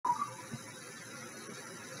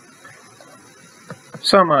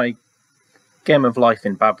So my Game of Life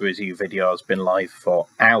in Baba Is You video has been live for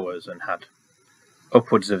hours and had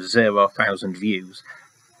upwards of 0,000 views.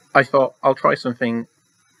 I thought I'll try something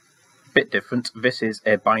a bit different. This is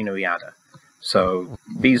a binary adder. So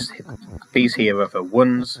these here are the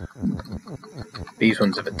ones, these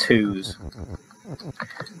ones are the twos,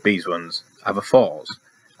 these ones are the fours,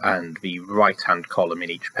 and the right hand column in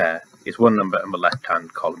each pair is one number and the left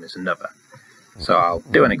hand column is another. So I'll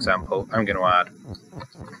do an example. I'm going to add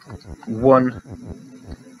 1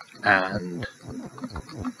 and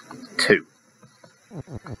 2.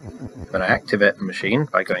 Then I activate the machine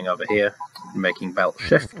by going over here and making belt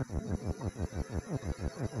shift.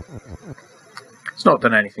 It's not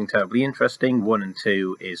done anything terribly interesting. 1 and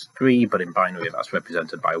 2 is 3, but in binary that's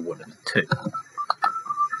represented by 1 and 2.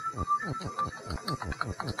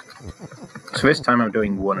 So this time I'm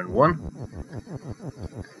doing 1 and 1.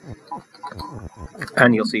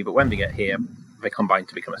 And you'll see that when they get here, they combine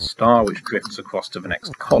to become a star, which drifts across to the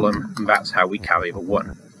next column, and that's how we carry the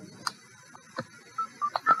 1.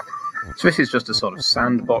 So this is just a sort of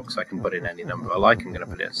sandbox. I can put in any number I like. I'm going to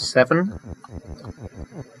put in a 7.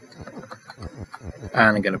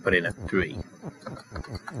 And I'm going to put in a 3.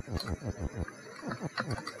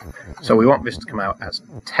 So we want this to come out as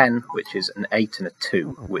 10, which is an 8 and a 2,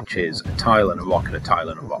 which is a tile and a rock and a tile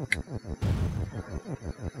and a rock.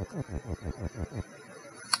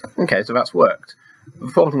 Okay, so that's worked.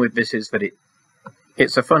 The problem with this is that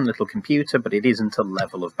it's a fun little computer, but it isn't a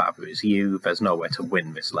level of Baba Is You. There's nowhere to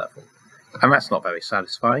win this level. And that's not very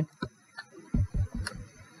satisfying.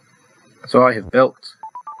 So I have built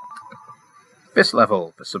this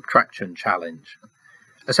level, the Subtraction Challenge.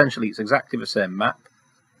 Essentially, it's exactly the same map,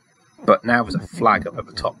 but now there's a flag up at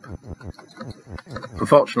the top.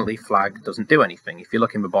 Unfortunately, flag doesn't do anything. If you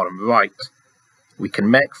look in the bottom right, we can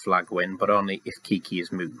make flag win, but only if Kiki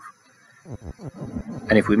is move.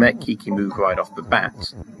 And if we make Kiki move right off the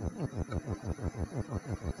bat,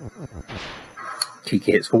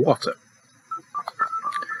 Kiki hits the water.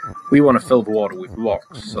 We want to fill the water with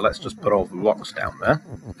rocks, so let's just put all the rocks down there.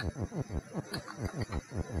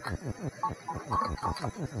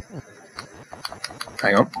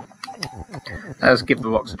 Hang on. Let's give the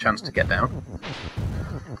rocks a chance to get down.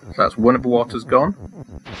 So that's one of the waters gone.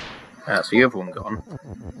 That's the other one gone.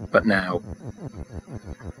 But now,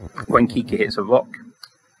 when Kiki hits a rock,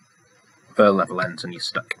 the level ends and you're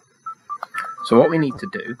stuck. So what we need to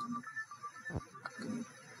do,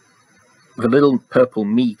 the little purple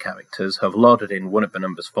me characters have loaded in one of the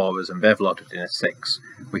numbers for us, and they've loaded in a 6.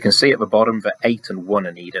 We can see at the bottom that 8 and 1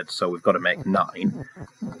 are needed, so we've got to make 9.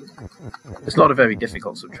 It's not a very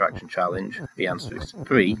difficult subtraction challenge. The answer is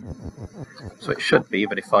 3. So it should be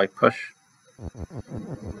that if I push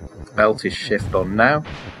belt is shift on now,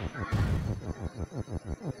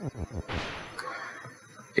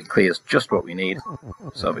 it clears just what we need,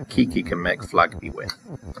 so that Kiki can make flag be win.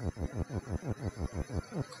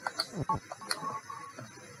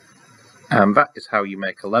 And that is how you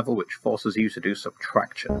make a level which forces you to do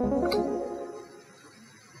subtraction.